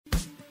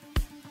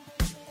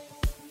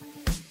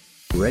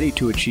ready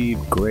to achieve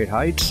great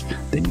heights?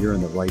 Then you're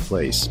in the right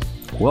place.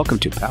 Welcome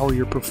to Power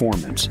Your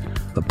Performance,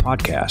 the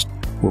podcast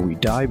where we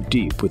dive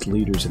deep with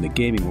leaders in the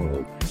gaming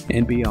world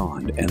and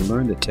beyond and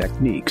learn the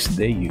techniques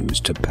they use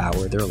to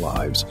power their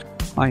lives.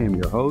 I am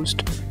your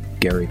host,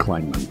 Gary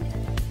Kleinman.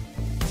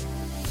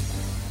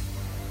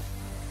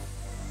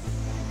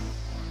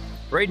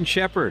 Braden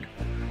Shepard,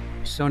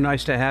 so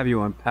nice to have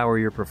you on Power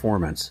Your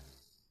Performance.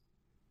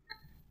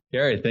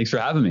 Gary, thanks for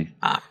having me.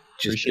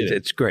 Appreciate it.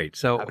 It's great.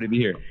 So happy to be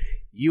here.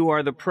 You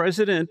are the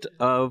president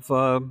of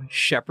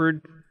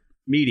Shepard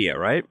Media,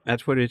 right?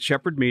 That's what it's,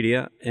 Shepard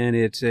Media, and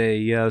it's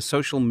a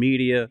social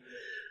media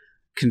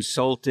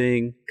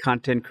consulting,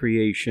 content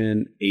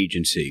creation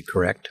agency,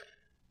 correct?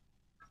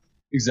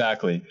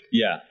 Exactly.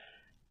 Yeah.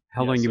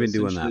 How long have you been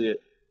doing that?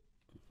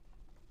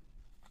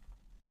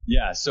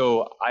 Yeah.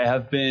 So I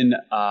have been,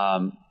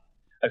 I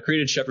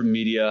created Shepard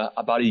Media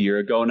about a year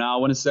ago now,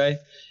 I want to say.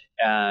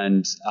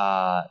 And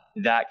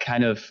that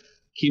kind of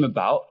came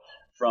about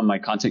from my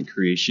content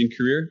creation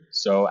career.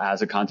 So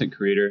as a content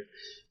creator,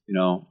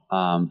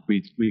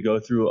 we go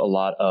through a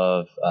lot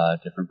of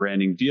different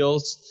branding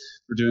deals.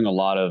 We're doing a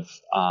lot of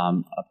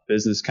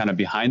business kind of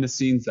behind the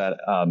scenes that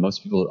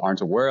most people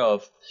aren't aware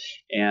of.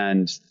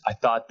 And I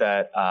thought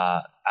that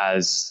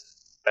as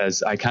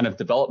I kind of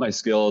developed my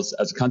skills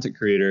as a content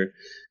creator,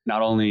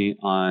 not only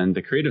on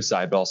the creative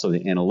side, but also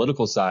the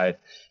analytical side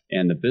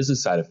and the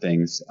business side of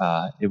things,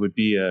 it would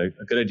be a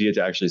good idea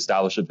to actually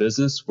establish a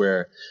business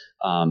where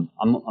I'm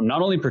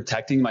not only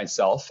protecting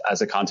myself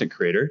as a content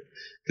creator,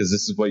 because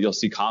this is what you'll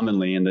see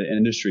commonly in the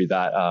industry,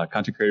 that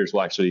content creators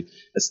will actually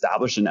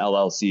establish an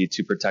LLC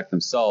to protect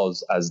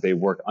themselves as they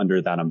work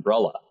under that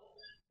umbrella.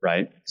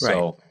 Right.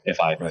 So if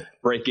I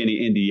break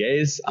any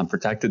NDAs, I'm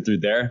protected through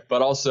there.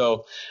 But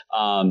also,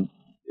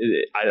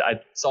 I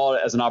saw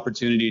it as an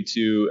opportunity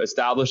to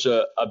establish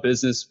a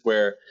business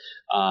where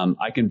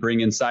I can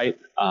bring insight,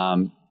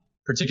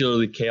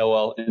 particularly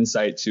KOL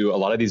insight, to a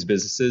lot of these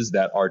businesses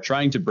that are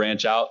trying to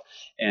branch out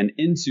and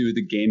into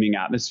the gaming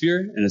atmosphere,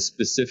 and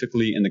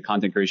specifically in the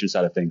content creation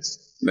side of things.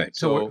 Right.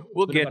 So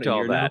we'll get to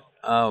all that.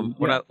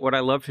 What I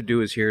love to do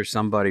is hear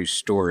somebody's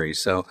story.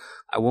 So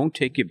I won't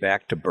take you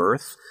back to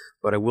birth,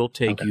 but I will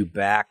take you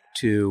back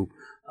to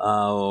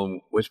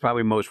what's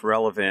probably most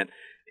relevant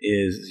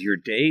is your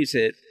days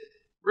at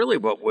really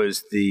what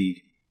was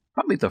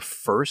probably the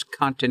first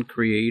content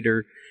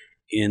creator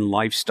in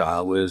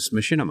lifestyle was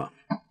Machinima.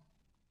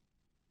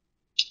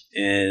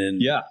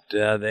 And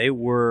they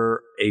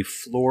were a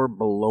floor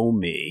below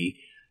me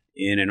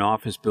in an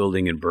office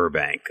building in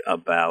Burbank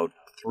about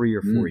 3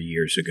 or 4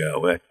 years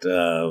ago.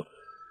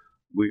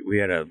 We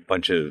had a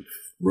bunch of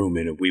room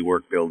in a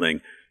WeWork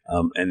building,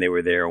 and they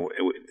were there.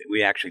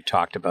 We actually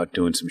talked about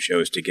doing some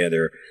shows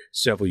together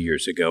several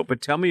years ago.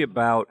 But tell me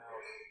about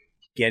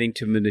getting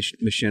to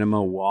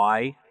Machinima,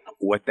 why,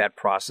 what that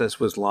process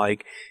was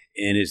like,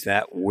 and is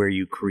that where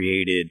you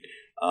created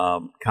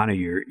kind of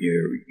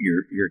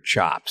your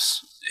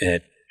chops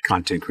at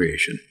content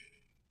creation?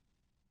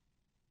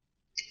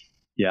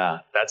 Yeah,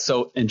 that's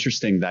so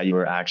interesting that you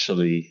were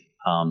actually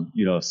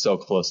so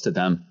close to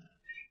them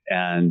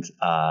and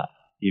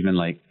even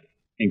like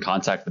in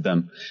contact with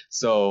them.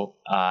 So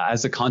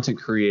as a content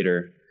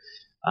creator,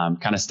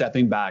 kind of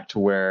stepping back to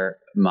where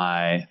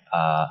I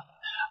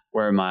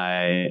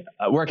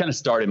kind of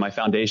started my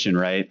foundation,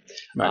 right?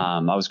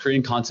 I was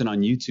creating content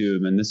on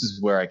YouTube, and this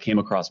is where I came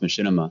across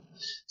Machinima.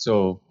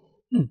 So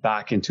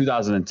back in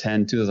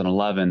 2010,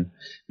 2011,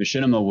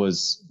 Machinima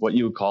was what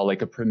you would call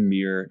like a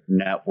premier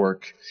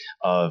network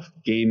of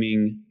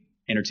gaming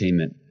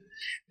entertainment.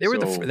 They were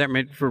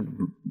for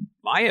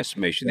my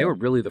estimation, they were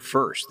really the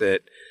first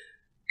that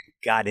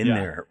got in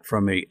there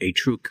from a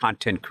true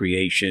content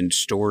creation,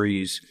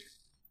 stories,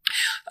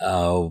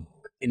 and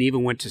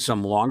even went to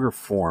some longer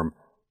form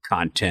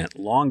content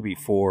long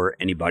before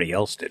anybody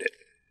else did it.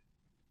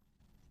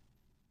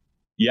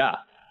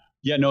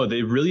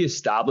 They really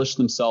established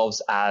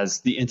themselves as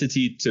the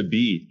entity to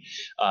be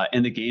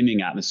in the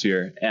gaming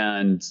atmosphere.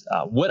 And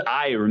what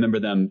I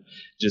remember them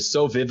just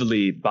so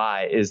vividly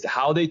by is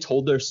how they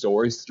told their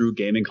stories through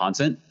gaming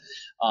content,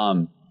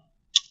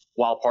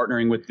 while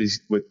partnering with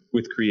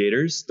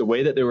creators. The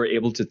way that they were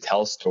able to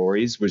tell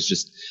stories was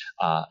just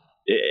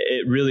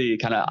it really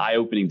kind of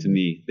eye-opening to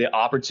me. The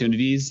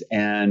opportunities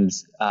and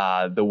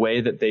the way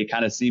that they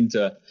kind of seem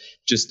to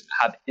just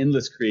have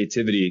endless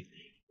creativity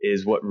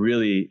is what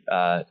really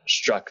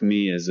struck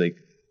me as like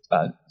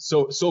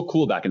so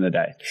cool back in the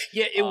day.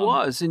 Yeah, it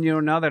was. And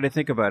now that I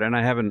think about it, and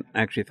I haven't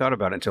actually thought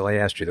about it until I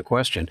asked you the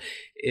question,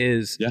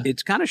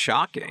 it's kind of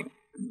shocking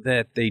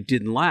that they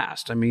didn't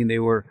last. I mean,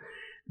 were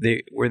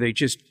they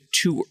just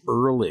too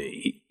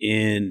early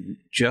in,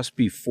 just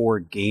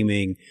before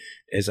gaming,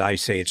 as I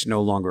say, it's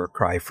no longer a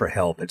cry for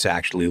help. It's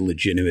actually a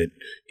legitimate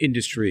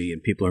industry,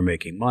 and people are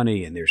making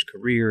money, and there's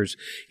careers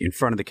in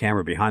front of the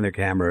camera, behind the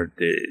camera,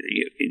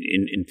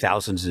 in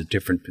thousands of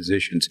different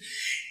positions.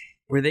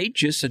 Were they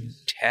just a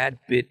tad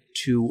bit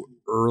too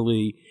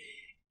early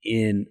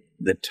in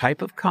the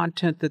type of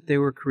content that they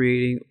were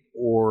creating,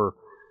 or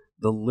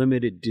the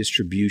limited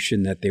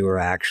distribution that they were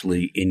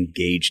actually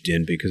engaged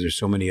in, because there's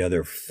so many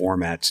other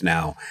formats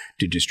now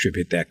to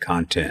distribute that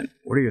content.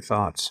 What are your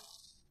thoughts?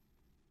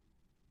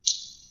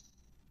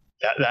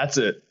 That's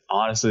it.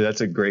 Honestly,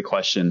 that's a great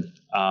question.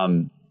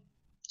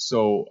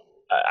 So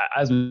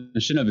as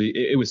Machinima,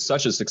 it was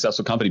such a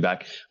successful company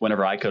back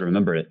whenever I could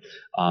remember it.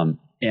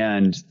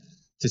 And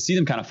to see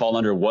them kind of fall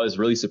under was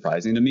really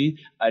surprising to me.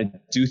 I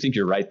do think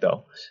you're right,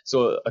 though.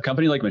 So a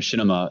company like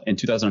Machinima in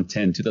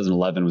 2010,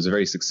 2011 was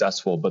very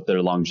successful, but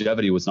their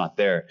longevity was not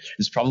there.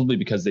 It's probably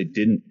because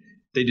it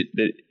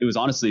was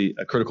honestly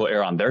a critical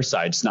error on their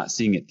side, just not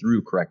seeing it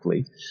through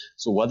correctly.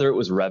 So whether it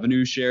was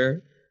revenue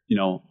share,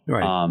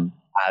 right.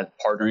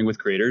 Partnering with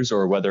creators,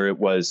 or whether it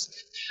was,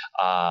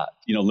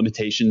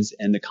 limitations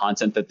in the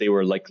content that they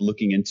were like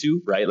looking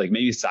into, right? Like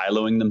maybe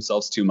siloing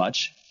themselves too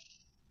much.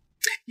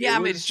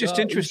 Yeah, it's just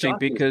interesting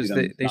because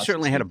they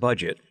certainly had a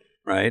budget,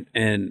 right?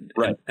 And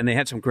they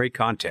had some great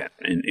content,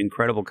 and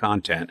incredible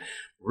content,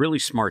 really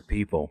smart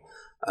people.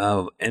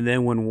 And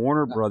then when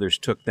Warner Brothers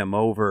took them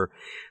over,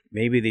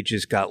 maybe they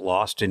just got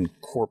lost in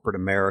corporate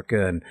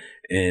America, and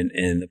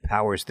the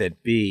powers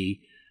that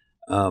be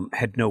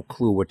had no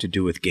clue what to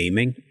do with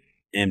gaming,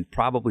 and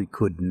probably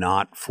could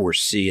not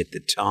foresee at the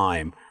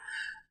time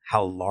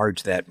how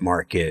large that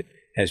market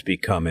has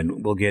become.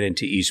 And we'll get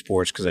into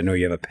esports because I know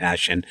you have a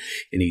passion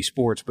in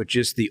esports, but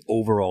just the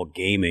overall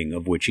gaming,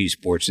 of which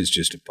esports is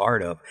just a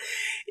part of.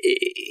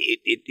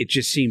 It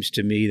just seems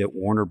to me that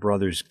Warner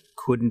Brothers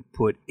couldn't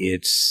put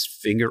its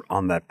finger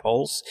on that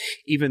pulse,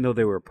 even though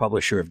they were a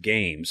publisher of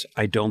games.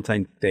 I don't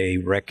think they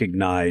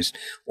recognized,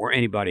 or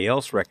anybody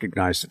else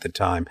recognized at the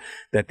time,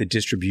 that the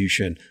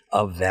distribution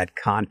of that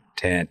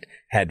content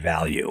had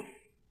value.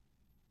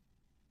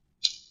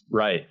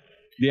 Right.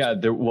 Yeah,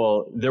 there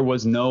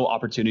was no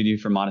opportunity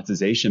for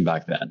monetization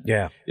back then.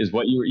 Yeah, is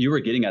what you were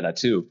getting at that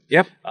too.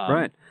 Yep,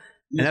 right.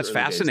 And that's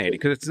fascinating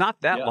because it's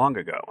not that long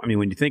ago. I mean,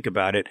 when you think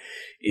about it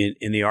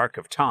in the arc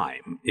of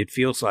time, it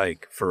feels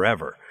like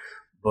forever,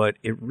 but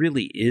it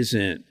really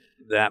isn't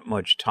that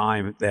much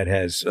time that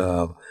has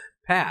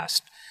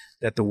passed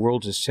that the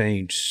world has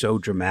changed so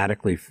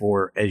dramatically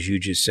for, as you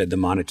just said, the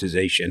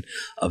monetization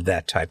of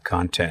that type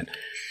content.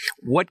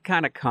 What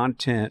kind of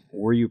content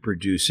were you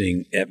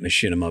producing at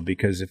Machinima?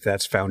 Because if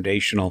that's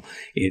foundational,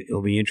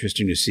 it'll be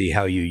interesting to see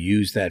how you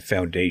use that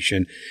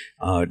foundation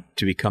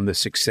to become the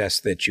success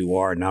that you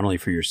are, not only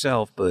for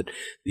yourself, but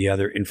the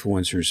other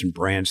influencers and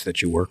brands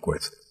that you work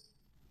with.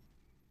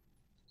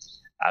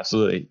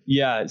 Absolutely.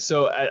 Yeah.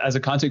 So as a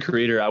content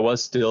creator, I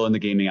was still in the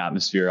gaming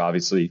atmosphere,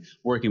 obviously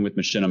working with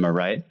Machinima,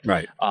 right?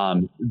 Right.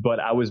 But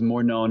I was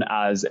more known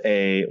as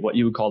what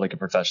you would call like a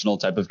professional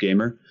type of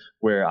gamer,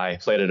 where I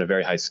played at a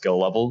very high skill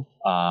level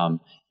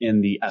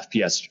in the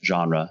FPS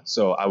genre.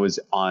 So I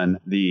was on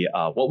the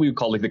what we would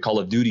call like the Call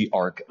of Duty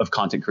arc of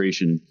content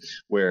creation,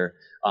 where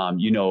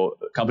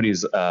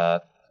companies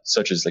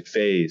such as like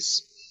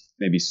FaZe,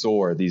 maybe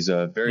SOAR, these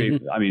very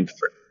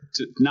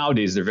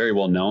nowadays they're very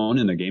well known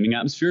in the gaming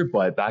atmosphere,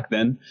 but back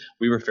then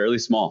we were fairly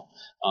small.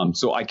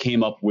 So I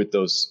came up with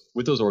those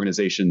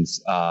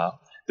organizations.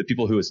 The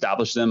people who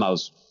established them, I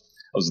was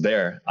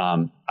there.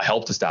 I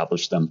helped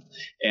establish them,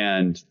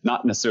 and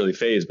not necessarily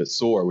FaZe, but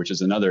SOAR, which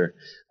is another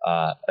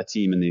a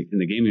team in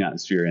the gaming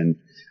atmosphere.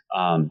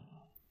 And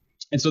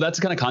so that's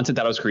the kind of content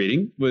that I was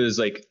creating, was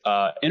like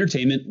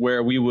entertainment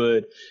where we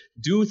would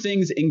do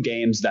things in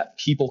games that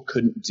people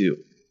couldn't do.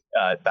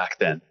 Back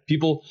then,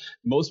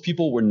 most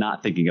people were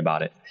not thinking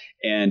about it,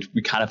 and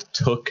we kind of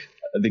took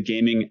the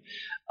gaming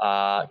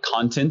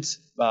content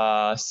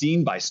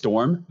scene by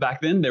storm.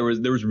 Back then, there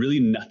was really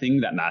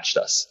nothing that matched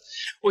us.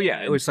 Well,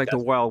 yeah, it was like the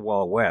Wild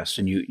Wild West,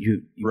 and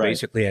you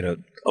basically had a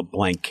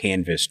blank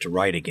canvas to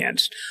write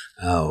against.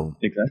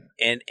 Exactly.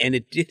 And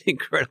it did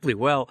incredibly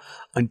well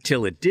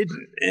until it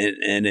didn't,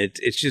 and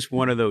it's just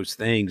one of those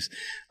things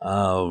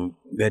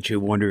that you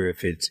wonder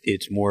if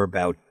it's more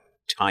about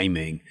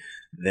timing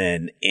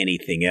than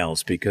anything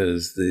else,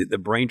 because the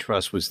brain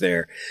trust was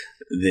there.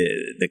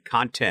 The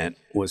content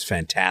was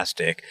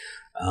fantastic.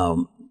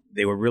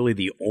 They were really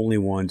the only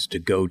ones to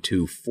go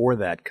to for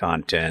that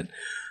content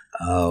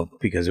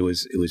because it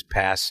was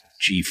past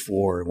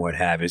G4 and what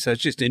have you. So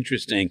it's just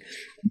interesting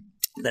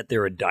that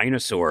they're a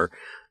dinosaur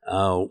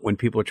when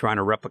people are trying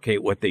to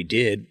replicate what they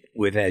did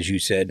with, as you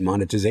said,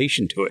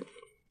 monetization to it.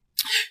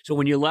 So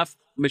when you left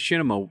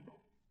Machinima,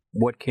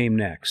 what came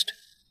next?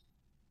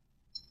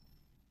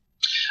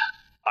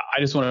 I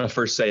just want to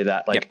first say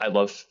that, I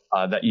love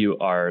that you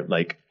are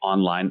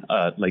online,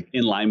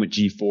 in line with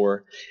G4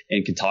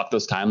 and can talk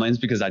those timelines,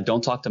 because I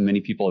don't talk to many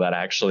people that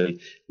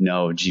actually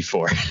know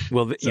G4.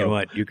 Well, you know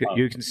what? You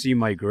can see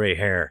my gray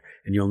hair,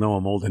 and you'll know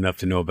I'm old enough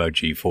to know about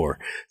G4.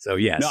 So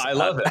yes, no, I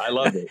love it. I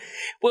love it.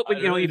 Well, but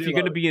if you're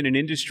going to be in an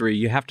industry,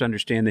 you have to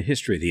understand the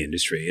history of the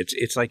industry.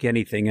 It's like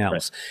anything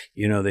else.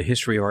 Right. The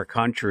history of our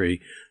country,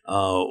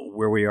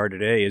 where we are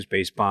today, is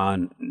based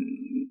on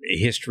a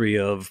history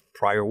of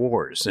prior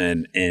wars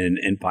and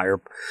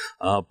prior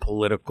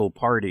political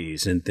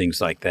parties and things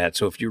like that.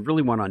 So if you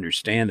really want to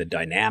understand the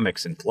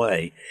dynamics in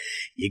play,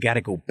 you got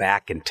to go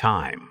back in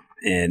time.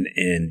 and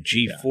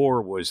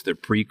G4 was the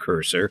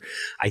precursor.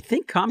 I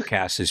think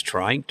Comcast is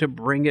trying to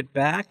bring it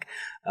back.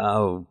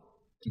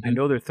 I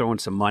know they're throwing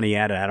some money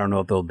at it. I don't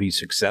know if they'll be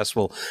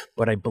successful,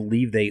 but I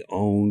believe they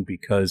own,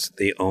 because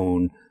they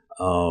own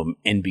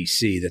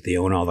NBC, that they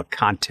own all the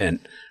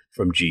content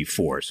from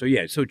G4. So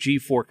yeah, so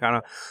G4 kind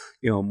of,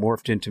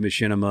 morphed into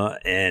Machinima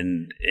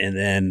and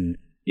then,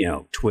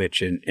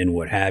 Twitch and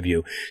what have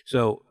you.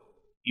 So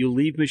you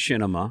leave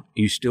Machinima,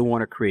 you still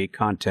want to create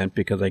content,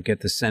 because I get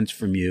the sense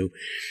from you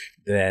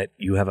that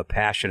you have a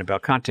passion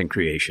about content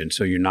creation.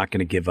 So you're not going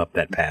to give up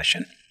that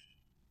passion.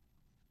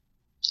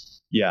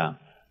 Yeah.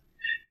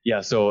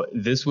 Yeah. So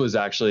this was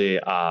actually,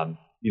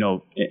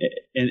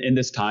 in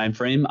this time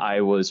frame,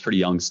 I was pretty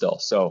young still.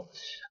 So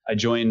I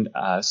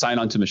signed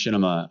on to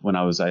Machinima when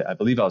I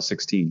believe I was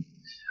 16.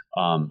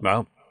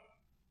 Wow.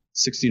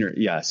 16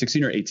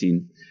 or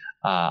 18.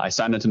 I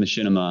signed on to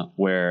Machinima,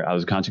 where I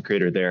was a content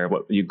creator there,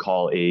 what you'd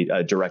call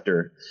a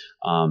director,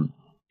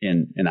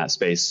 in that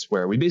space,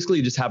 where we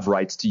basically just have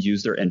rights to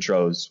use their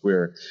intros.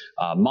 We're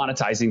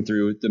monetizing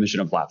through the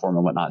Machinima platform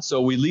and whatnot. So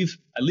I leave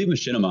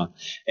Machinima,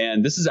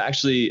 and this is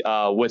actually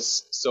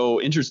what's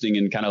so interesting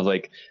in kind of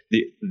like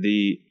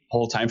the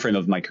whole time frame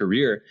of my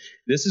career.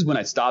 This is when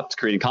I stopped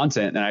creating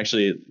content and I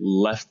actually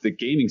left the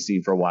gaming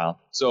scene for a while.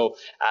 So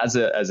as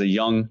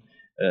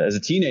a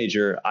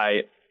teenager,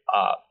 I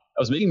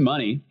was making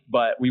money,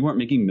 but we weren't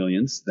making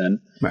millions then.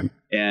 Right.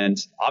 And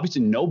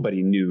obviously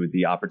nobody knew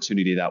the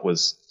opportunity that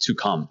was to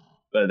come,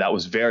 that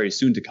was very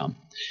soon to come.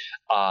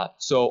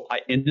 So I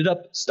ended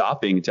up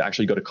stopping to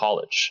actually go to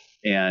college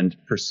and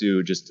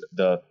pursue just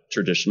the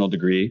traditional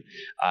degree.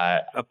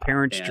 A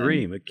parent's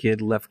dream. A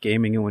kid left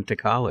gaming and went to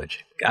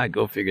college. God,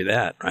 go figure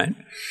that, right?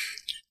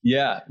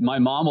 Yeah. My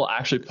mom will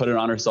actually put it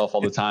on herself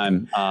all the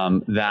time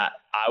that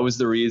I was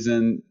the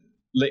reason.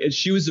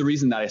 She was the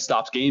reason that I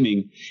stopped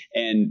gaming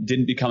and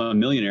didn't become a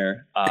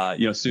millionaire,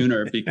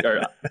 sooner, or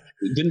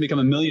didn't become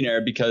a millionaire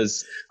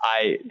because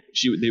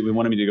they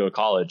wanted me to go to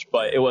college,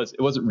 but it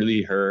wasn't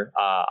really her.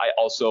 I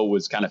also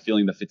was kind of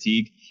feeling the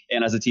fatigue,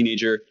 and as a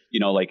teenager,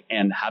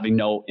 and having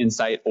no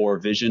insight or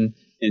vision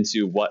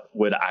into what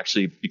would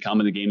actually become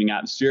in the gaming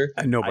atmosphere,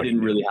 I didn't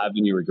really have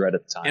any regret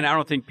at the time. And I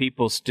don't think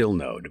people still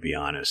know, to be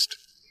honest.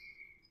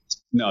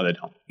 No, they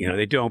don't.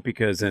 They don't,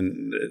 because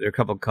then there are a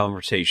couple of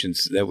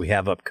conversations that we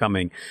have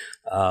upcoming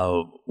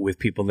with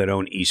people that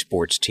own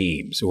esports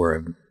teams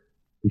or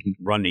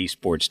run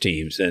esports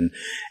teams. And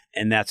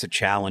that's a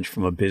challenge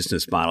from a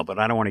business model. But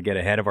I don't want to get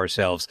ahead of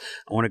ourselves.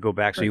 I want to go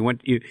back. So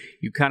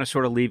you kind of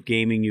sort of leave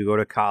gaming, you go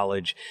to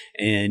college,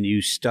 and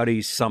you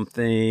study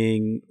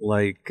something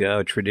like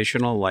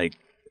traditional, like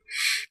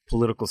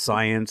political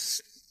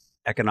science,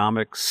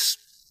 economics,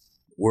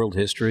 world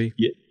history.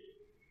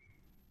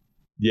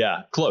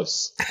 Yeah,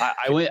 close.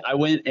 I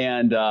went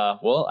and I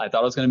thought I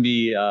was going to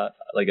be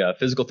like a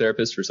physical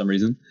therapist for some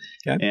reason.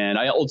 Okay. And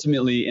I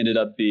ultimately ended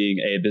up being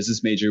a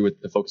business major with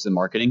the focus in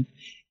marketing.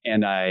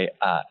 And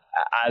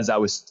as I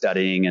was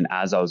studying and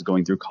as I was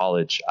going through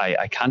college,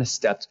 I kind of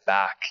stepped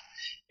back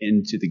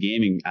into the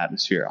gaming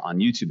atmosphere on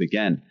YouTube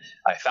again.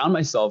 I found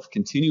myself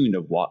continuing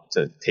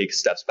to take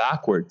steps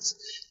backwards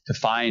to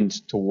find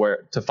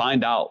where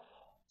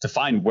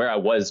I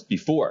was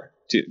before,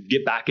 to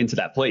get back into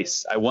that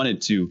place. I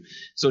wanted to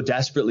so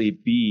desperately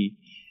be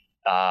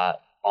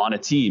on the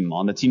team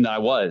that I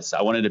was.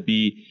 I wanted to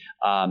be,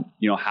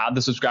 have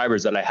the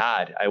subscribers that I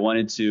had. I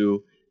wanted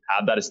to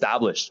have that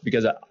established,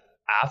 because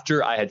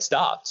after I had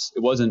stopped, it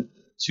wasn't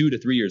 2 to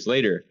 3 years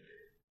later,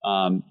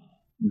 not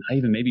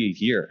even maybe a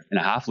year and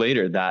a half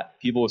later, that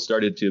people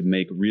started to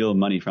make real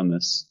money from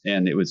this.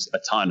 And it was a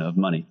ton of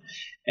money.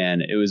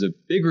 And it was a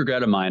big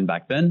regret of mine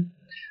back then.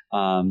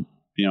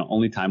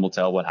 Only time will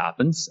tell what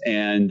happens.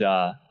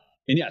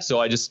 So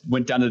I just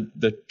went down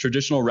the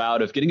traditional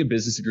route of getting a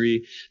business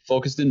degree,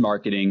 focused in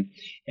marketing.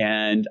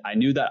 And I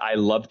knew that I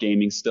loved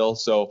gaming still.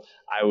 So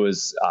I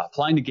was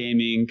applying to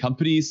gaming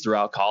companies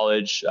throughout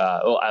college,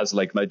 as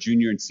like my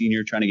junior and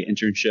senior, trying to get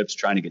internships,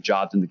 trying to get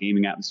jobs in the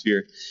gaming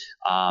atmosphere.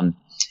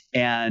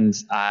 And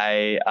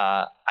I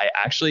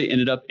actually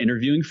ended up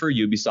interviewing for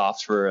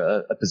Ubisoft for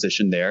a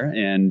position there.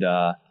 And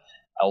I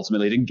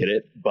ultimately didn't get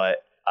it, but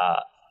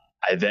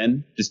I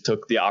then just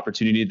took the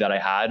opportunity that I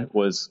had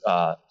was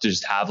to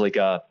just have like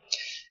an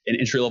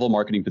entry-level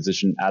marketing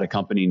position at a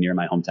company near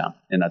my hometown.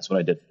 And that's what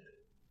I did.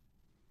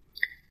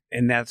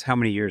 And that's how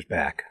many years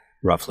back,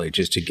 roughly,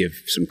 just to give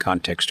some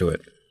context to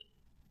it?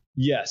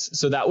 Yes.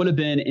 So that would have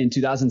been in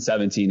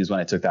 2017 is when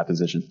I took that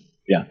position.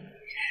 Yeah.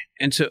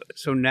 And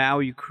so now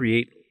you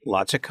create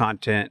lots of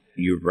content.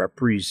 You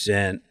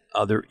represent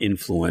other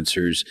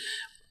influencers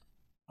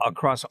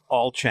across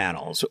all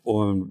channels,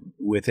 or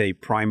with a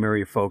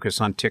primary focus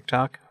on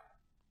TikTok?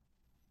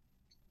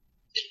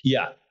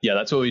 Yeah,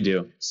 that's what we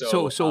do.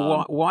 So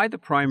why the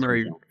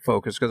primary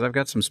focus? Because I've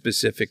got some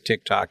specific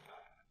TikTok,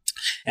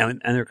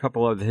 and there are a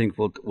couple other things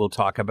we'll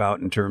talk about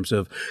in terms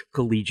of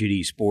collegiate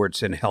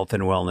esports and health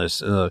and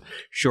wellness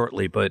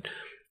shortly. But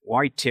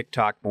why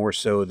TikTok more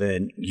so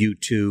than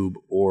YouTube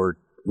or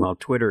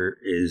Twitter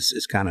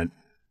is kind of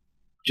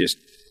just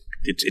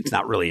It's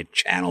not really a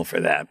channel for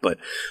that. But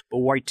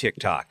why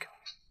TikTok?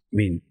 I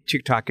mean,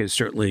 TikTok has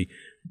certainly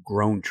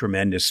grown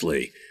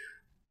tremendously.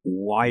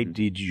 Why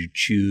did you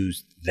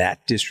choose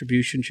that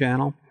distribution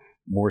channel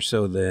more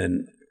so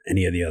than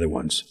any of the other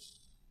ones?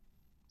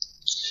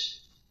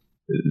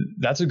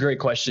 That's a great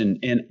question.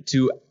 And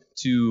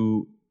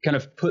to kind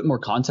of put more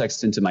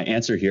context into my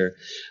answer here,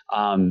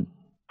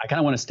 I kind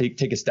of want to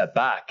take a step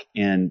back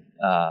and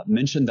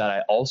mention that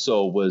I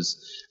also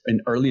was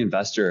an early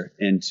investor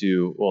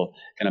into,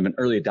 kind of an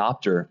early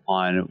adopter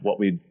on what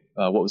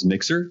was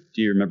Mixer.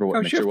 Do you remember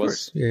what Mixer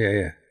was?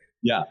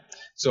 Yeah.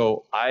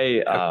 So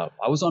I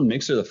was on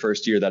Mixer the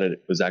first year that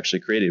it was actually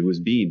created. It was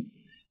Beam.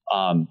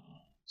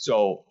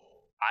 So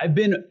I've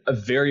been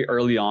very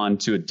early on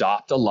to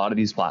adopt a lot of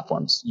these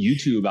platforms.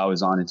 YouTube, I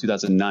was on in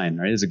 2009,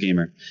 right, as a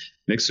gamer.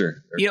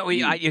 Mixer.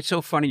 It's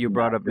so funny you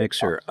brought up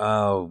Mixer.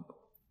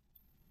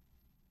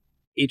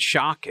 It's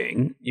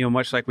shocking,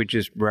 much like we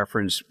just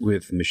referenced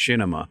with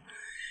Machinima.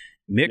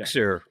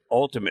 Mixer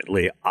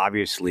ultimately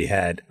obviously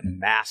had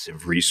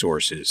massive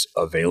resources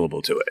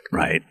available to it,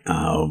 right?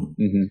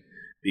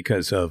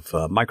 Because of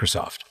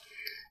Microsoft.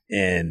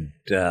 And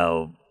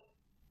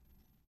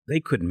they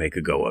couldn't make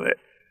a go of it.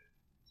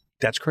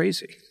 That's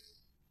crazy.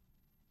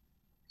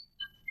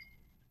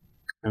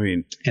 I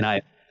mean,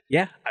 I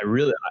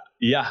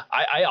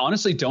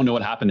honestly don't know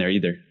what happened there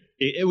either.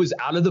 It was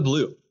out of the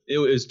blue. It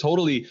was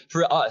totally,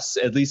 for us,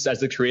 at least as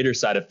the creator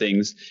side of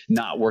things,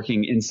 not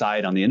working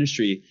inside on the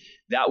industry,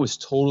 that was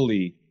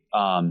totally.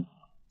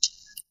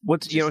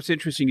 It's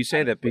interesting you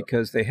say that,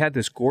 because they had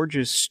this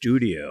gorgeous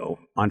studio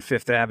on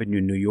Fifth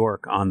Avenue, New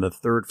York, on the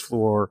third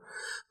floor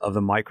of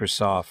the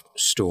Microsoft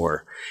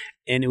store.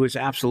 And it was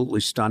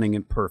absolutely stunning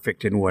and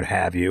perfect and what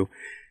have you.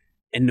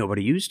 And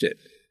nobody used it.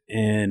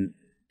 And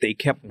they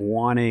kept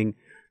wanting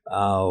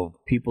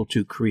people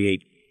to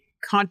create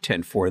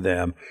content for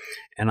them.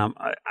 And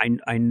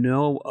I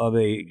know of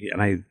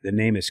the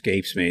name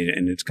escapes me,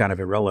 and it's kind of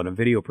irrelevant, a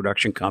video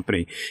production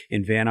company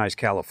in Van Nuys,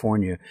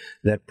 California,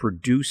 that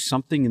produced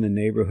something in the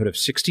neighborhood of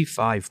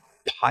 65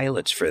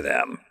 pilots for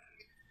them.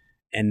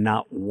 And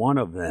not one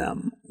of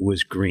them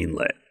was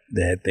greenlit.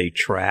 That they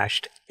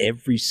trashed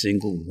every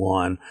single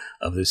one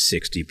of the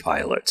 60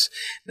 pilots.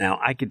 Now,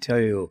 I can tell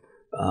you,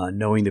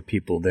 knowing the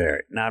people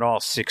there, not all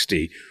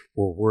 60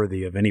 were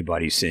worthy of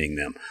anybody seeing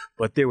them,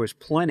 but there was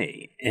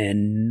plenty,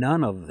 and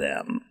none of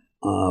them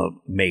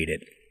made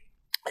it.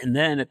 And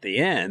then at the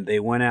end,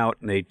 they went out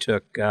and they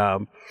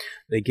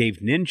gave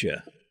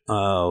Ninja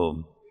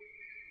 $25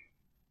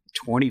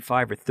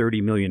 or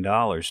 $30 million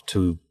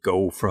to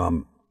go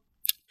from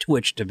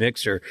Twitch to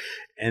Mixer,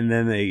 and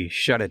then they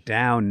shut it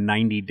down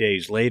 90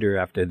 days later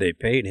after they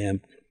paid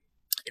him.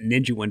 And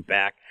Ninja went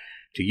back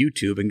to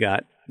YouTube and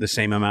got the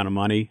same amount of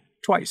money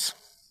twice.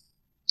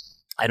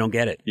 I don't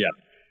get it. Yeah.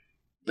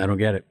 I don't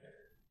get it.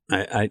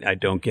 I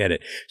don't get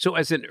it. So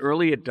as an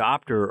early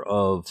adopter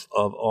of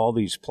all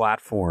these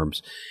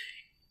platforms,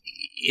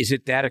 is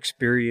it that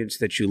experience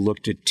that you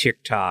looked at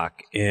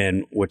TikTok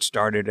and what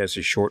started as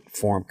a short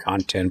form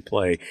content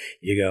play,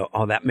 you go,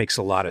 oh, that makes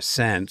a lot of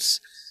sense.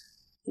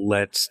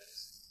 Let's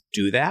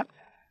do that?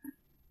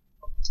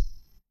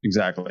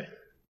 Exactly.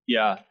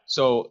 Yeah.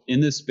 So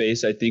in this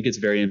space, I think it's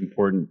very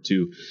important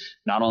to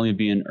not only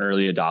be an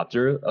early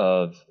adopter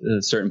of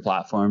certain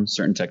platforms,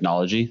 certain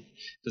technology.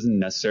 It doesn't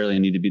necessarily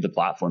need to be the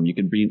platform. You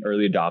can be an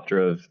early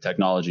adopter of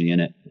technology in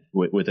it,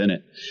 within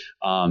it.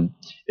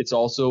 It's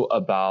also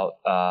about,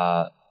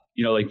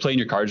 like playing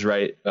your cards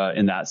right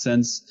in that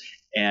sense,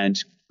 and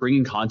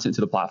bringing content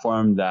to the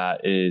platform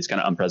that is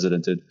kind of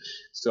unprecedented.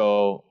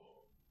 So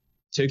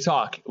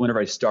TikTok, whenever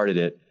I started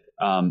it,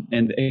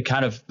 and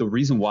kind of the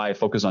reason why I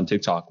focused on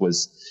TikTok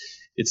was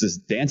it's this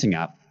dancing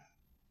app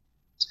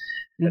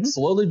that's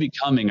slowly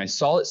becoming, I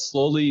saw it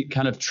slowly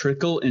kind of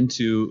trickle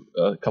into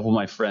a couple of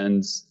my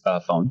friends'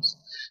 phones.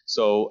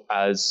 So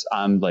as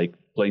I'm like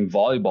playing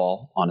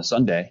volleyball on a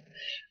Sunday,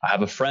 I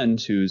have a friend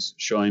who's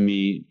showing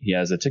me he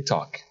has a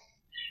TikTok.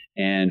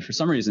 And for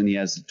some reason, he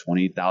has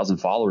 20,000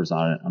 followers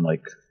on it. I'm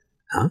like,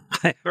 huh?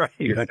 Right.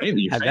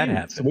 How'd that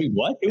happen? So, wait,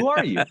 what? Who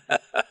are you?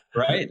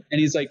 Right. And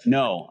he's like,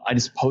 no, I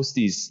just post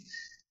these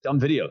dumb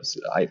videos.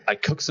 I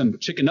cook some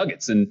chicken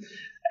nuggets and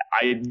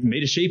I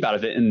made a shape out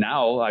of it. And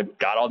now I've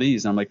got all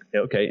these. And I'm like,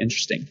 okay,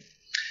 interesting.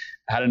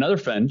 I had another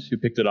friend who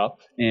picked it up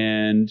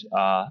and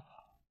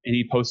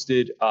he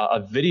posted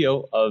a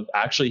video of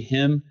actually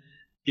him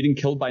getting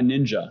killed by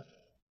Ninja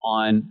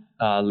on,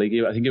 I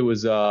think it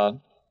was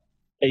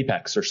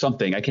Apex or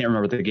something. I can't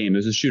remember the game. It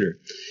was a shooter.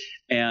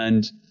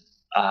 And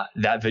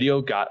that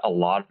video got a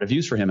lot of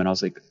views for him. And I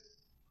was like,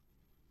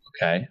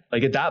 okay.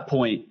 Like at that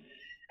point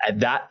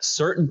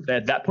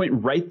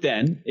right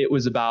then, it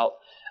was about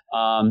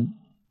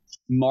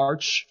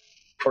March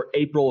or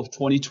April of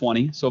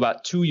 2020. So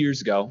about 2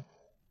 years ago,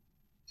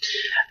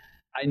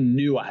 I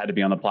knew I had to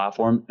be on the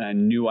platform and I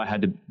knew I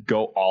had to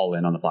go all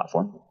in on the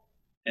platform.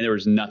 And there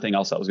was nothing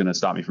else that was going to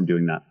stop me from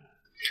doing that.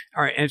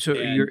 All right. And so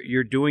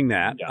you're doing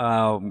that.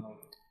 Yeah.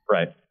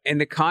 Right. And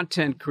the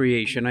content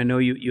creation, I know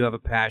you have a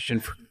passion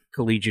for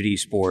collegiate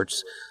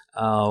esports.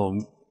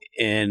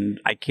 and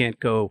I can't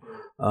go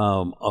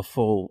a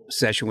full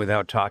session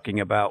without talking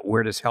about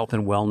where does health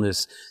and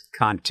wellness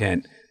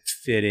content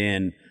fit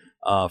in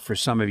for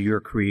some of your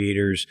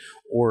creators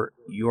or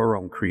your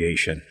own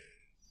creation?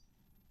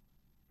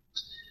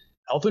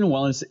 Health and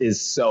wellness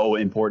is so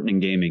important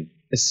in gaming,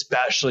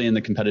 especially in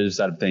the competitive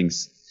side of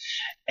things.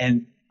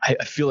 And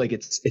I feel like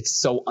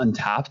it's so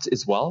untapped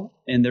as well.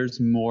 And there's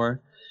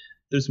more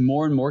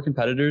and more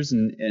competitors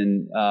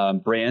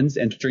and brands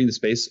entering the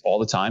space all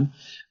the time.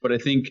 But I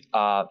think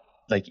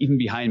like even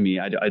behind me,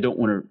 I don't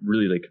want to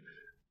really like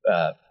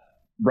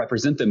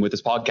represent them with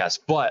this podcast.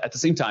 But at the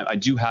same time, I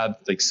do have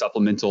like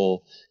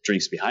supplemental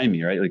drinks behind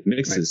me, right? Like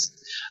mixes.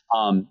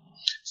 Right.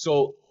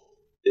 So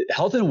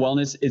health and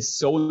wellness is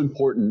so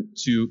important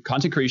to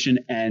content creation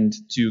and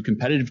to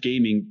competitive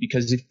gaming,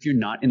 because if you're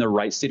not in the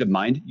right state of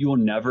mind, you will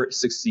never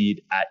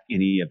succeed at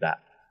any of that.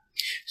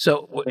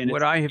 So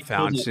what I have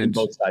found since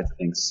both sides of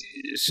things,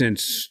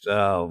 since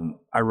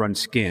I run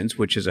Skins,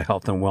 which is a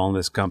health and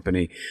wellness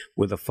company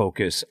with a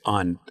focus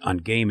on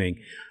gaming,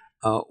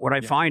 what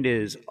I find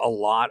is a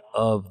lot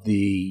of the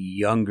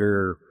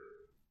younger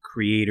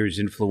creators,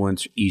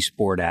 influencers,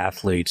 esport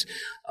athletes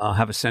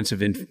have a sense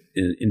of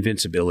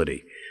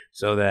invincibility.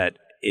 So that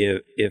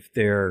if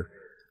they're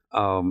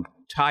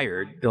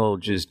tired, they'll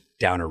just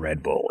down a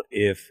Red Bull.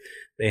 If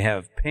they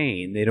have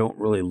pain, they don't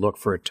really look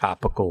for a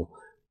topical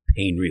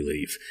pain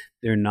relief.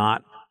 They're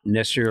not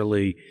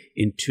necessarily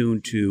in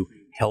tune to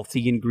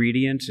healthy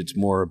ingredients. It's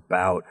more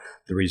about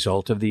the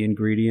result of the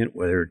ingredient,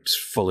 whether it's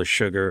full of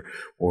sugar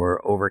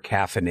or over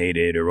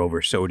caffeinated or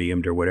over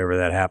sodiumed or whatever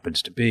that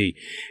happens to be.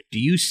 Do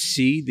you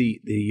see the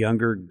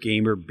younger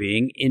gamer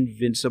being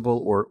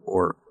invincible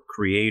or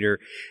creator,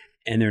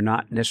 and they're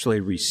not necessarily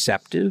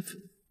receptive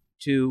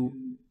to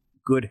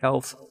good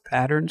health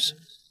patterns?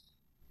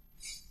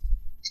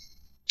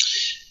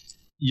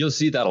 You'll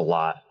see that a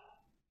lot,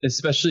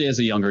 especially as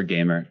a younger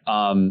gamer.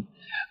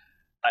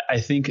 I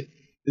think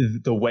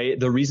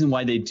the reason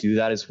why they do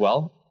that as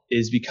well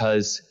is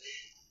because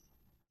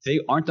they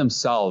aren't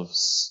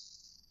themselves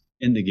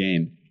in the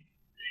game,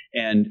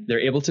 and they're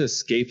able to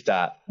escape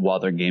that while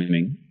they're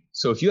gaming.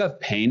 So if you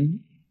have pain,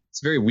 it's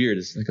very weird.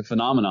 It's like a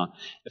phenomenon.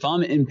 If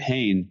I'm in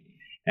pain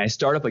and I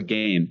start up a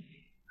game,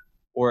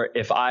 or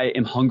if I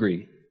am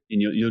hungry,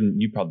 and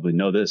you probably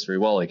know this very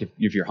well, like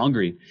if you're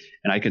hungry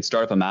and I could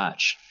start up a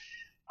match,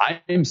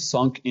 I am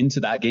sunk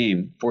into that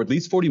game for at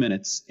least 40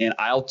 minutes and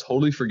I'll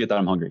totally forget that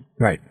I'm hungry.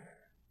 Right.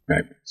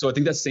 So I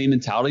think that same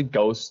mentality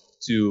goes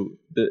to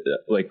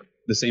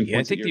the same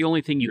points. I think the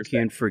only thing you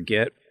can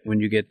forget when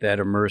you get that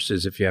immersed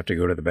is if you have to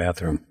go to the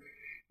bathroom.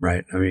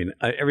 Right. I mean,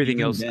 everything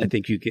even else, then, I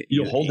think you can.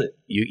 You'll hold it.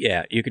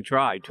 You can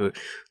try to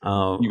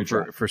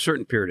for a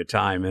certain period of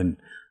time,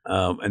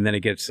 and then it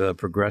gets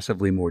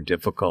progressively more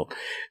difficult.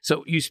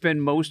 So you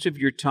spend most of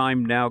your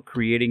time now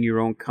creating your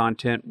own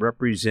content,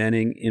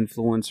 representing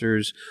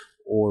influencers,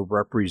 or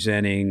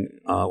representing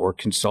or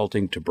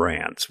consulting to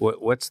brands.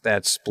 What's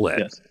that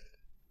split?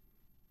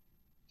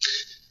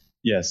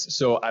 Yes.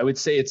 So I would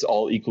say it's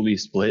all equally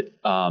split.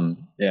 To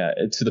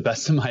the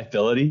best of my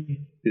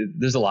ability.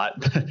 There's a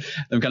lot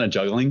I'm kind of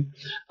juggling.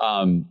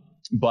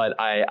 But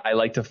I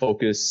like to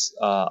focus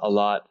a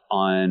lot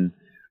on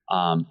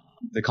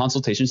the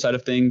consultation side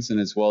of things, and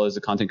as well as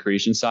the content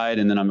creation side.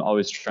 And then I'm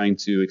always trying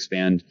to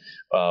expand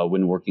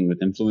when working with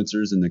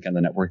influencers and the kind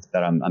of network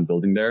that I'm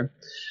building there.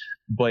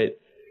 But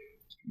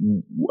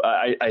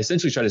I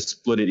essentially try to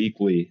split it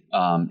equally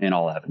in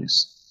all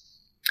avenues.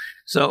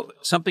 So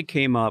something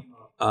came up,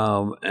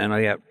 and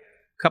I got a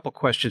couple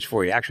questions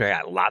for you. Actually, I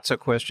got lots of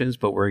questions,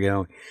 but we're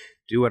going to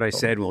do what I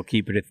said. We'll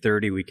keep it at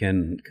 30. We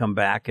can come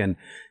back and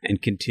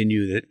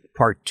continue the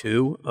part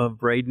 2 of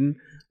Braden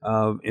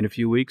in a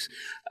few weeks.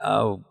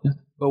 But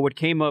what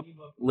came up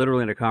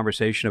literally in a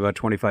conversation about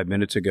 25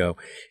 minutes ago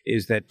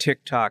is that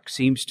TikTok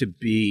seems to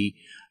be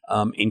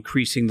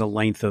increasing the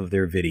length of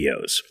their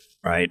videos,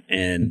 right?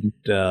 And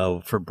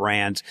for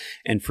brands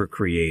and for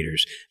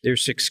creators. Their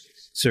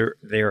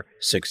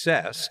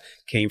success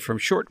came from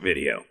short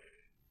video.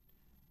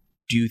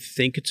 Do you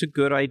think it's a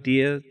good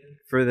idea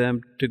for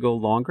them to go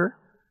longer?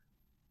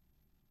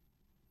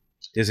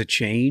 Does it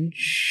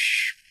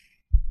change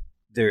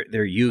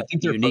their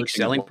unique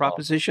selling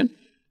proposition?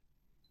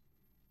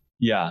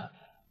 Yeah,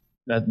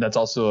 that's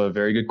also a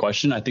very good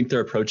question. I think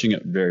they're approaching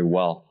it very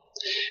well.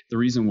 The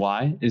reason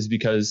why is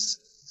because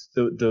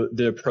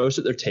the approach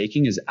that they're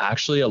taking is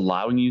actually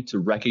allowing you to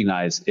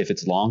recognize if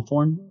it's long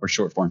form or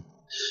short form.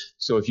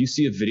 So if you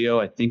see a video,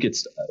 I think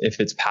if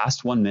it's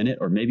past 1 minute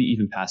or maybe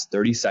even past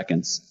 30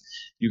 seconds,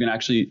 you can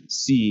actually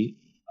see,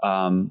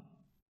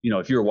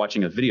 if you're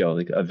watching a video,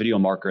 like a video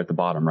marker at the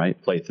bottom,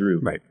 right? Play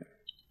through. Right.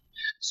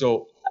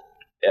 So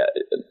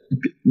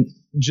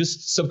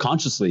just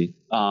subconsciously,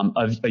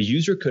 a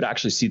user could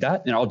actually see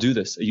that, and I'll do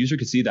this. A user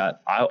could see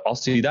that. I'll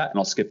see that and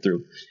I'll skip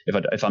through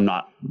if I'm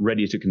not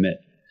ready to commit.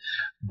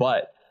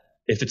 But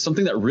if it's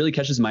something that really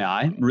catches my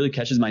eye, really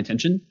catches my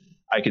attention,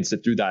 I can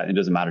sit through that and it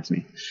doesn't matter to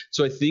me.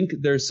 So I think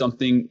there's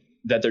something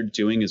that they're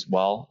doing as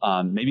well.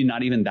 Maybe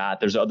not even that.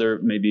 There's other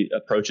maybe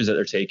approaches that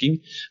they're taking,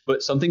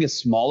 but something as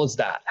small as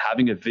that,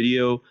 having a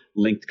video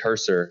linked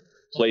cursor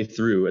play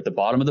through at the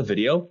bottom of the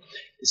video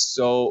is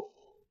so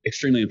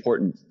extremely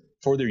important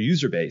for their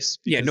user base.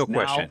 Yeah, no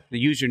question. The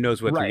user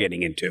knows what they're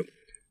getting into.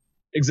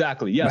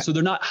 Exactly. Yeah. Right. So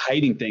they're not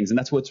hiding things. And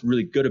that's what's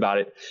really good about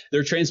it.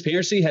 Their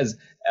transparency has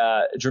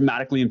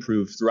dramatically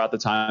improved throughout the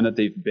time that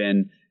they've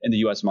been in the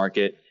US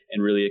market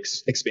and really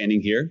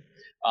expanding here.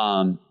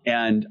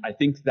 And I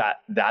think that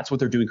that's what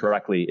they're doing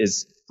correctly,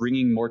 is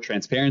bringing more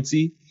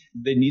transparency.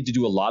 They need to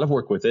do a lot of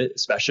work with it,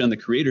 especially on the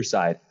creator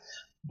side,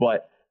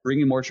 but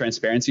bringing more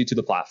transparency to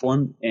the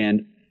platform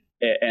and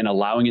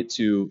allowing it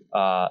to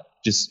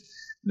just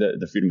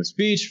the freedom of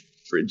speech,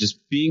 for just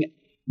being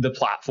the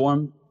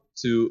platform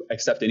to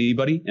accept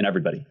anybody and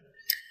everybody.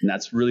 And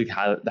that's really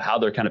how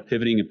they're kind of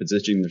pivoting and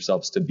positioning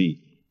themselves to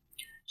be.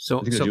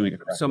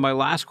 So my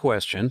last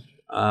question,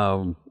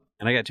 and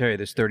I got to tell you,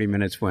 this 30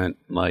 minutes went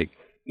like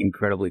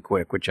incredibly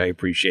quick, which I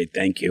appreciate.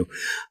 Thank you.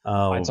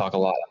 I talk a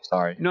lot. I'm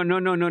sorry. No.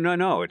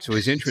 It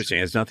was interesting.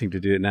 It has nothing to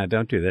do. No,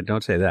 don't do that.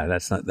 Don't say that.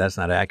 That's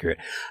not accurate.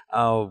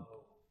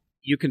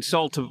 You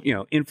consult,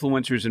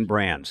 influencers and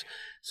brands.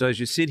 So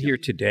as you sit here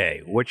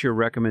today, what's your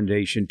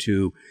recommendation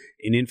to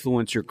an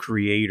influencer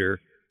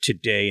creator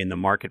today in the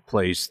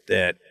marketplace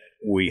that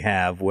we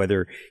have,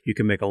 whether you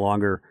can make a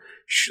longer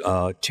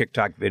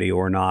TikTok video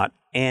or not?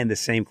 And the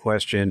same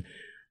question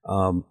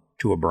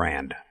to a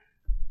brand.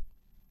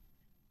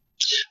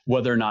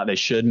 Whether or not they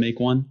should make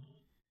one.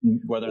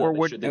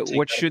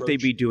 What should they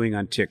be doing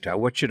on TikTok?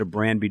 What should a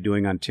brand be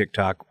doing on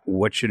TikTok?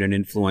 What should an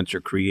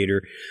influencer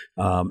creator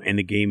in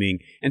the gaming,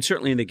 and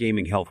certainly in the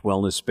gaming health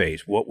wellness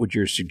space, what would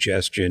your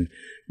suggestion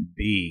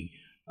be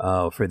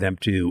for them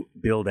to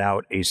build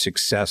out a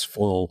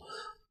successful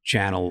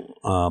channel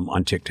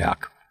on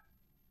TikTok?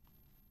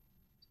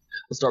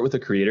 Let's start with the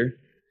creator.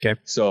 Okay.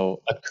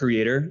 So a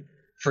creator,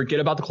 forget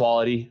about the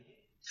quality,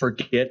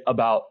 forget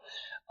about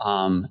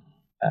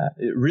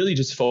really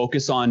just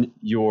focus on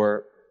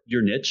your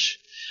niche.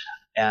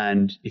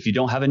 And if you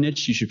don't have a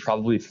niche, you should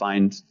probably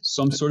find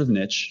some sort of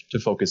niche to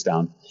focus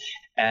down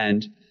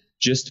and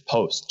just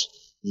post.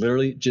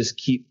 Literally just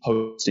keep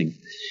posting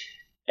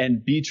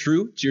and be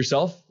true to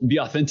yourself and be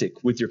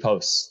authentic with your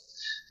posts.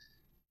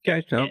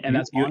 Okay. So and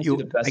that's honestly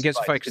the best. I guess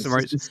advice,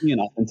 consistency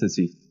and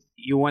authenticity.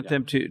 You want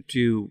them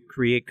to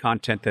create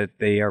content that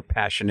they are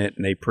passionate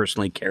and they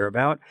personally care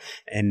about,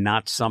 and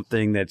not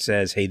something that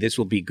says, hey, this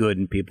will be good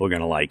and people are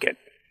going to like it.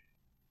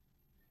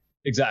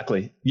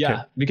 Exactly. Yeah.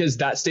 Okay. Because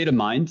that state of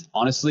mind,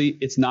 honestly,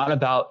 it's not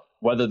about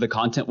whether the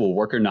content will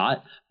work or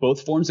not.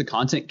 Both forms of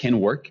content can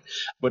work,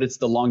 but it's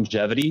the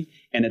longevity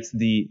and it's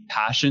the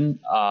passion,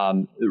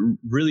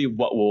 really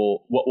what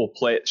will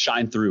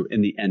shine through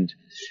in the end.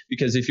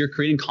 Because if you're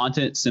creating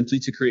content simply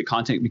to create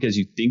content because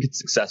you think it's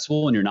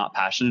successful and you're not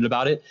passionate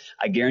about it,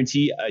 I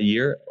guarantee a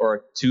year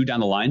or two down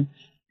the line,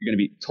 you're going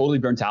to be totally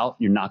burnt out.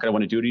 You're not going to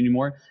want to do it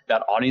anymore.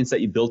 That audience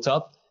that you built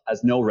up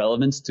has no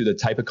relevance to the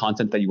type of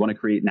content that you want to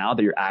create now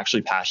that you're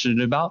actually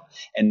passionate about.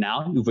 And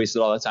now you've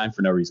wasted all that time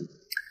for no reason.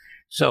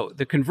 So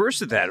the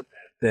converse of that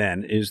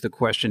then is the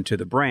question to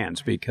the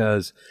brands,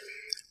 because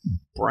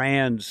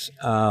brands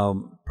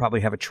probably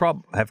have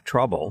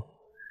trouble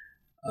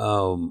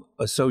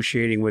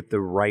associating with the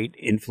right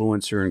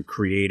influencer and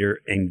creator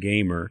and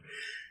gamer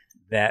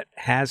that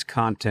has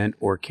content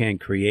or can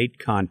create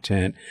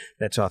content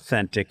that's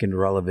authentic and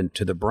relevant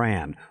to the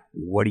brand.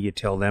 What do you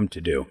tell them to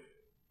do?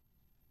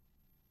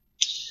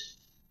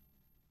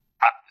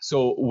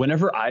 So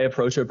whenever I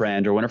approach a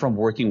brand or whenever I'm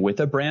working with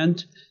a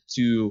brand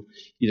to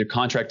either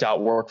contract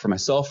out work for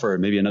myself or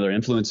maybe another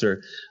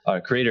influencer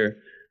creator,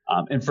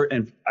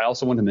 and I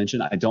also want to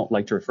mention, I don't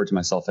like to refer to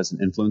myself as an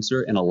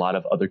influencer, and a lot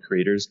of other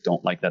creators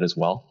don't like that as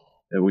well.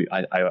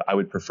 I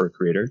would prefer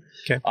creator.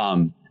 Okay.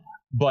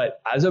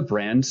 But as a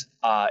brand,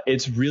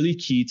 it's really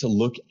key to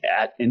look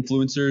at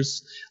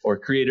influencers or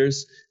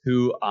creators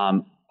who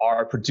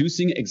are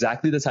producing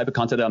exactly the type of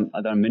content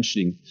that I'm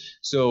mentioning.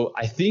 So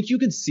I think you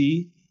could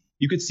see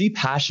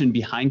passion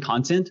behind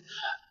content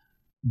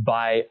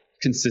by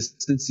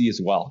consistency as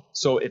well.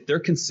 So if they're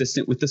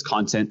consistent with this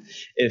content,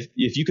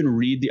 if you can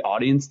read the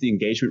audience, the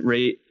engagement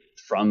rate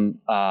from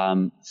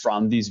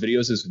these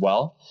videos as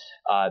well,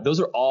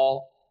 those are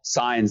all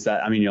signs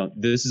that,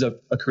 this is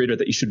a creator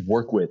that you should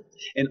work with.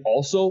 And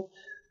also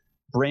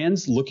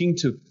brands looking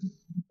to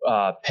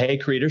pay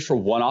creators for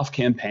one-off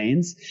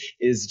campaigns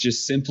is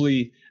just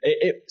simply,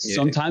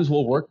 sometimes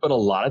will work, but a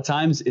lot of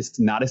times it's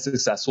not as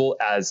successful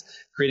as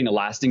creating a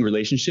lasting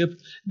relationship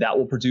that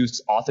will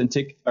produce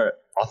authentic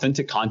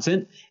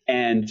content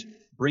and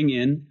bring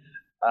in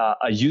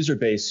a user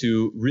base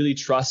who really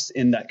trusts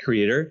in that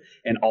creator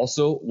and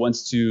also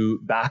wants to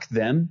back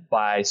them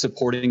by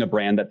supporting a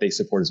brand that they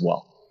support as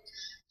well.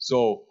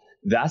 So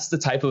that's the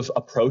type of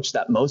approach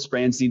that most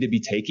brands need to be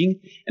taking,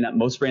 and that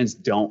most brands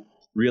don't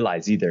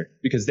realize either,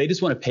 because they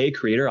just want to pay a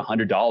creator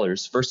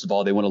 $100. First of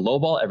all, they want to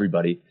lowball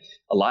everybody.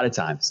 A lot of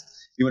times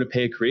you want to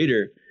pay a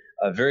creator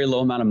a very low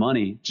amount of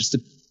money just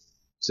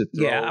to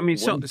throw. Yeah, I mean,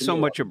 so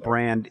much of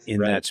brand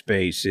in that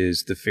space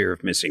is the fear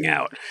of missing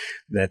out,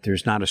 that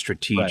there's not a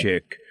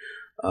strategic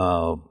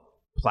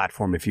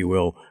platform, if you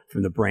will,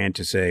 from the brand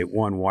to say,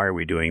 one, why are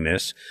we doing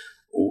this?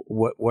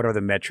 What are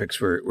the metrics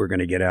we're going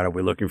to get out? Are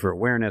we looking for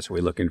awareness? Are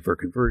we looking for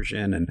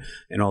conversion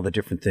and all the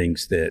different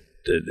things that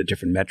the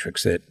different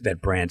metrics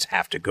that brands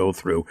have to go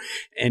through?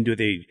 And do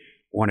they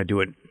want to do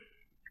it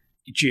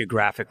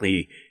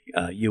geographically,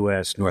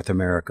 U.S., North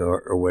America,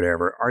 or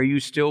whatever? Are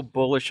you still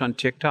bullish on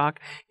TikTok?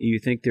 Do you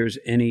think there's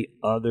any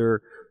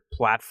other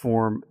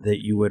platform that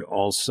you would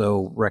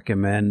also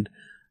recommend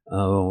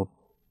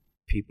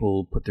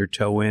people put their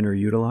toe in or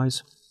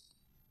utilize?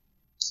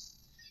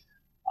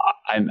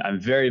 I'm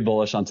very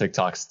bullish on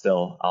TikTok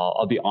still.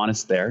 I'll be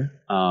honest there.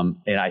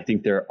 And I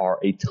think there are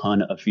a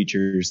ton of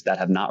features that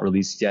have not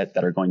released yet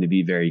that are going to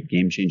be very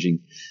game changing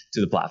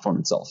to the platform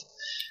itself.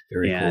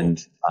 Very cool.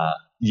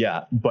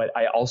 Yeah, but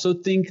I also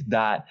think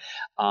that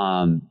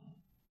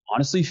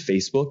honestly,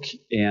 Facebook,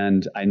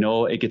 and I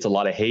know it gets a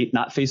lot of hate,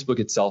 not Facebook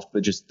itself,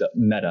 but just the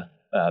Meta,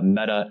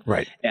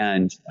 right,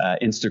 and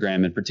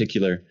Instagram in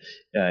particular,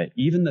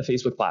 even the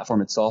Facebook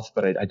platform itself.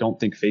 But I don't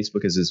think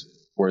Facebook is as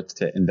worth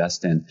to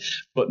invest in.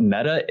 But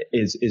Meta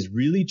is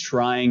really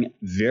trying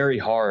very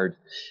hard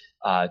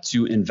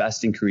to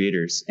invest in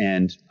creators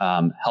and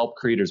help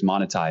creators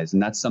monetize.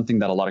 And that's something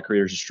that a lot of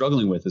creators are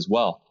struggling with as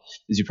well.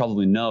 As you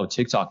probably know,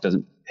 TikTok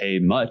doesn't pay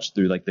much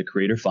through like the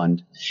creator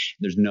fund.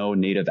 There's no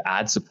native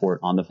ad support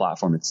on the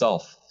platform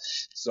itself.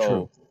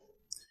 So,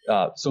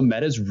 so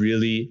Meta's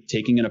really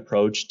taking an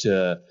approach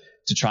to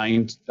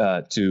trying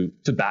to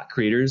back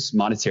creators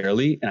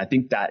monetarily. And I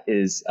think that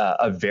is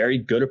a very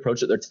good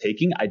approach that they're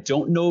taking. I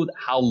don't know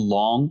how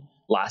long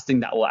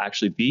lasting that will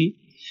actually be.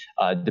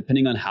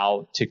 Depending on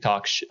how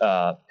TikTok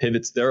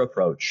pivots their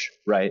approach,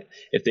 right?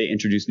 If they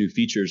introduce new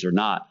features or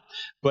not.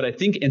 But I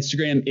think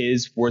Instagram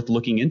is worth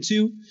looking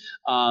into.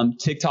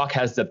 TikTok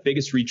has the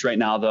biggest reach right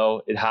now,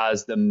 though. It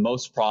has the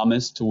most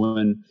promise to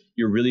when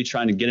you're really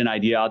trying to get an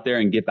idea out there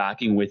and get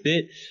backing with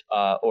it,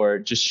 or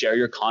just share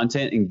your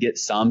content and get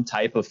some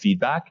type of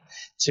feedback.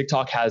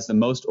 TikTok has the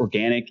most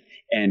organic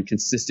and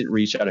consistent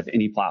reach out of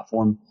any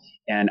platform.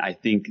 And I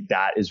think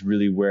that is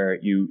really where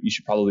you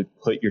should probably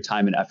put your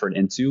time and effort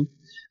into.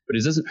 But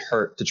it doesn't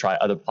hurt to try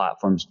other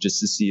platforms just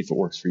to see if it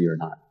works for you or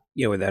not.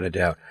 Yeah, without a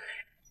doubt.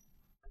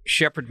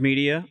 Shepherd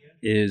Media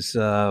is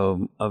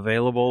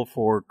available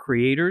for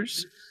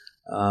creators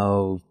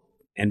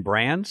and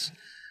brands.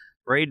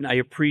 Braden, I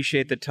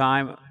appreciate the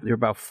time. There are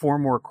about 4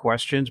 more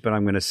questions, but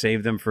I'm going to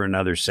save them for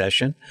another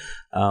session.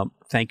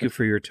 Thank you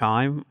for your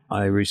time.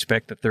 I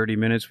respect the 30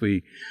 minutes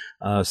we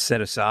set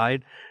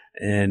aside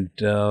and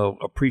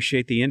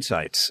appreciate the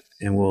insights.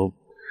 And we'll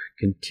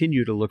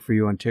continue to look for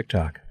you on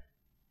TikTok.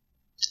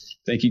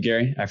 Thank you,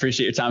 Gary. I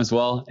appreciate your time as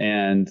well.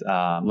 And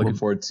looking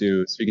forward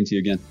to speaking to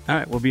you again. All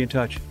right. We'll be in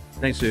touch.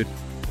 Thanks, dude.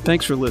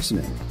 Thanks for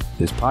listening.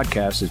 This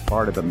podcast is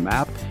part of the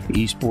MAP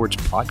Esports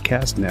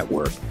Podcast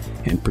Network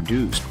and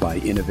produced by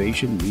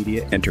Innovation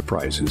Media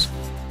Enterprises.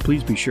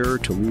 Please be sure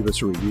to leave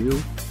us a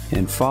review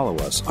and follow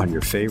us on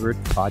your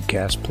favorite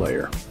podcast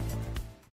player.